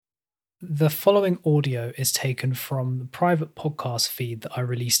The following audio is taken from the private podcast feed that I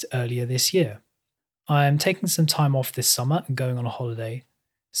released earlier this year. I am taking some time off this summer and going on a holiday.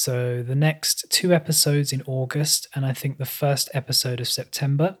 So, the next two episodes in August, and I think the first episode of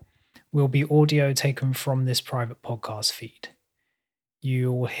September, will be audio taken from this private podcast feed.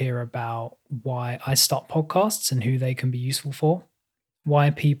 You'll hear about why I start podcasts and who they can be useful for, why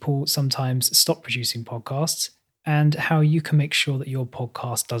people sometimes stop producing podcasts, and how you can make sure that your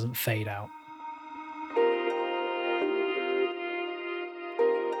podcast doesn't fade out.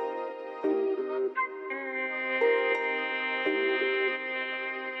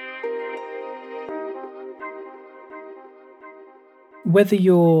 Whether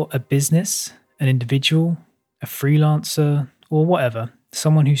you're a business, an individual, a freelancer, or whatever,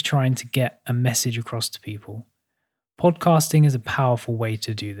 someone who's trying to get a message across to people, podcasting is a powerful way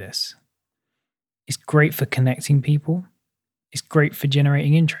to do this. It's great for connecting people, it's great for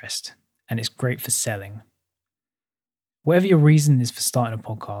generating interest, and it's great for selling. Whatever your reason is for starting a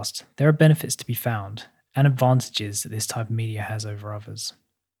podcast, there are benefits to be found and advantages that this type of media has over others.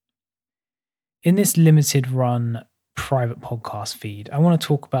 In this limited run private podcast feed, I want to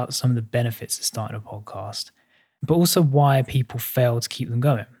talk about some of the benefits of starting a podcast, but also why people fail to keep them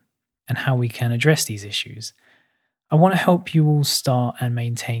going and how we can address these issues. I want to help you all start and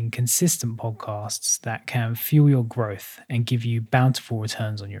maintain consistent podcasts that can fuel your growth and give you bountiful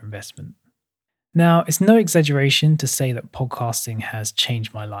returns on your investment. Now, it's no exaggeration to say that podcasting has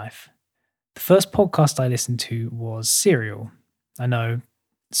changed my life. The first podcast I listened to was Serial. I know,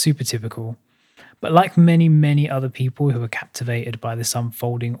 super typical. But like many, many other people who were captivated by this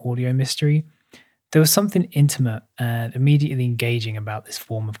unfolding audio mystery, there was something intimate and immediately engaging about this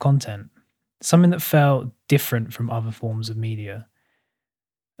form of content, something that felt different from other forms of media.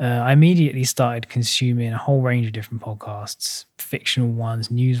 I immediately started consuming a whole range of different podcasts, fictional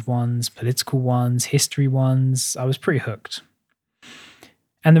ones, news ones, political ones, history ones. I was pretty hooked.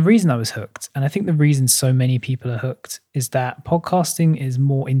 And the reason I was hooked, and I think the reason so many people are hooked, is that podcasting is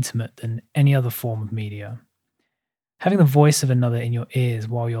more intimate than any other form of media. Having the voice of another in your ears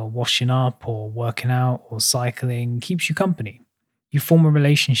while you're washing up or working out or cycling keeps you company. You form a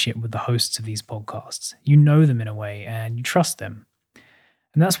relationship with the hosts of these podcasts. You know them in a way and you trust them.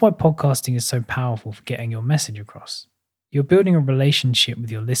 And that's why podcasting is so powerful for getting your message across. You're building a relationship with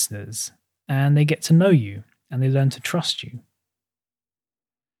your listeners and they get to know you and they learn to trust you.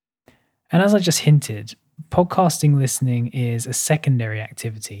 And as I just hinted, podcasting listening is a secondary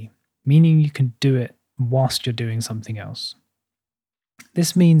activity, meaning you can do it whilst you're doing something else.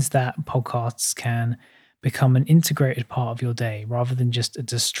 This means that podcasts can become an integrated part of your day rather than just a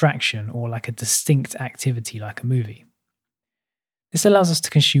distraction or like a distinct activity like a movie. This allows us to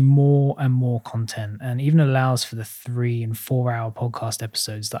consume more and more content and even allows for the 3 and 4 hour podcast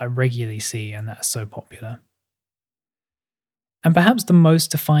episodes that I regularly see and that are so popular. And perhaps the most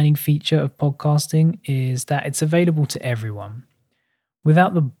defining feature of podcasting is that it's available to everyone.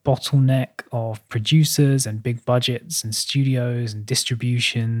 Without the bottleneck of producers and big budgets and studios and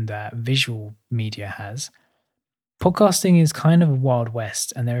distribution that visual media has, podcasting is kind of a wild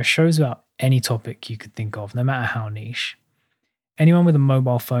west, and there are shows about any topic you could think of, no matter how niche. Anyone with a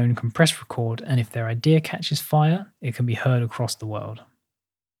mobile phone can press record, and if their idea catches fire, it can be heard across the world.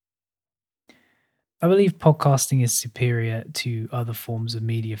 I believe podcasting is superior to other forms of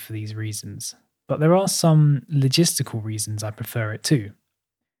media for these reasons, but there are some logistical reasons I prefer it too.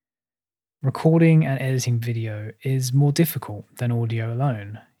 Recording and editing video is more difficult than audio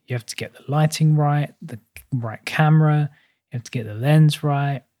alone. You have to get the lighting right, the right camera, you have to get the lens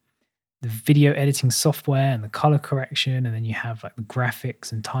right, the video editing software and the color correction, and then you have like the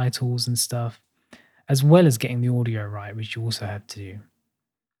graphics and titles and stuff, as well as getting the audio right, which you also have to do.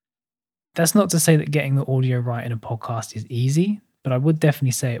 That's not to say that getting the audio right in a podcast is easy, but I would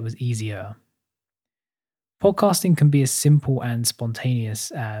definitely say it was easier. Podcasting can be as simple and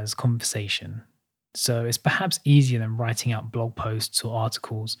spontaneous as conversation. So it's perhaps easier than writing out blog posts or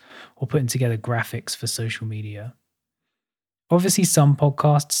articles or putting together graphics for social media. Obviously, some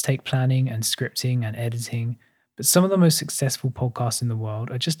podcasts take planning and scripting and editing, but some of the most successful podcasts in the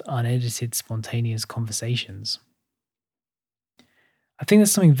world are just unedited, spontaneous conversations. I think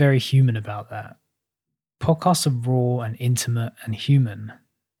there's something very human about that. Podcasts are raw and intimate and human,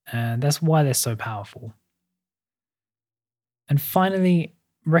 and that's why they're so powerful. And finally,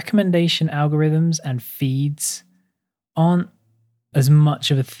 recommendation algorithms and feeds aren't as much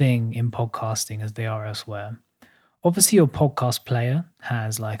of a thing in podcasting as they are elsewhere. Obviously, your podcast player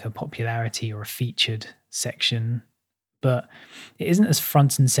has like a popularity or a featured section, but it isn't as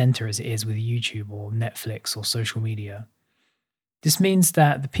front and center as it is with YouTube or Netflix or social media. This means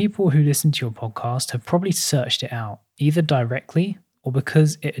that the people who listen to your podcast have probably searched it out, either directly or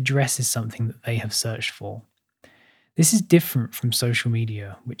because it addresses something that they have searched for. This is different from social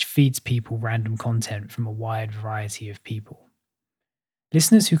media, which feeds people random content from a wide variety of people.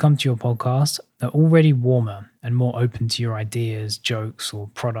 Listeners who come to your podcast are already warmer and more open to your ideas, jokes, or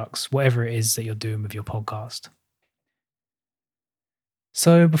products, whatever it is that you're doing with your podcast.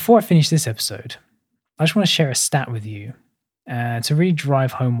 So before I finish this episode, I just want to share a stat with you to really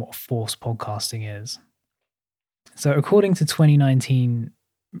drive home what a force podcasting is. So according to 2019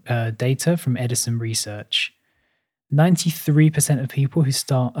 data from Edison Research, 93% of people who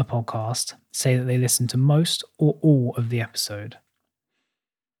start a podcast say that they listen to most or all of the episode.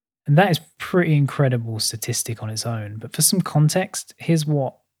 And that is pretty incredible statistic on its own. But for some context, here's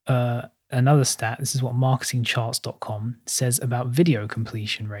what another stat, this is what marketingcharts.com says about video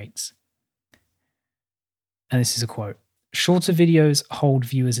completion rates. And this is a quote: "Shorter videos hold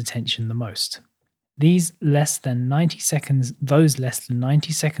viewers' attention the most. Those less than 90 seconds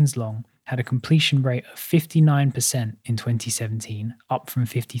long had a completion rate of 59% in 2017, up from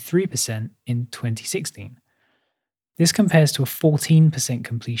 53% in 2016. This compares to a 14%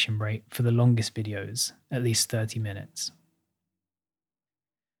 completion rate for the longest videos, at least 30 minutes.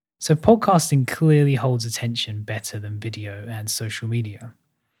 So podcasting clearly holds attention better than video and social media.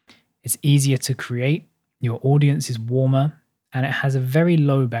 It's easier to create, your audience is warmer, and it has a very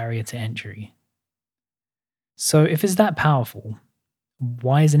low barrier to entry. So if it's that powerful,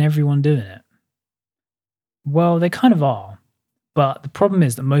 why isn't everyone doing it? Well, they kind of are, but the problem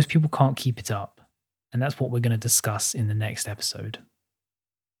is that most people can't keep it up, and that's what we're going to discuss in the next episode.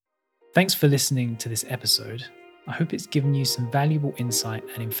 Thanks for listening to this episode. I hope it's given you some valuable insight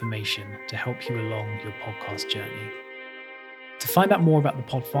and information to help you along your podcast journey. To find out more about The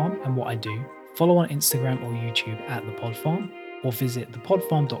Pod Farm and what I do, follow on Instagram or YouTube at The Pod Farm, or visit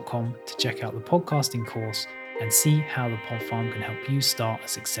thepodfarm.com to check out the podcasting course and see how The Pod Farm can help you start a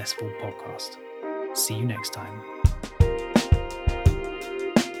successful podcast. See you next time.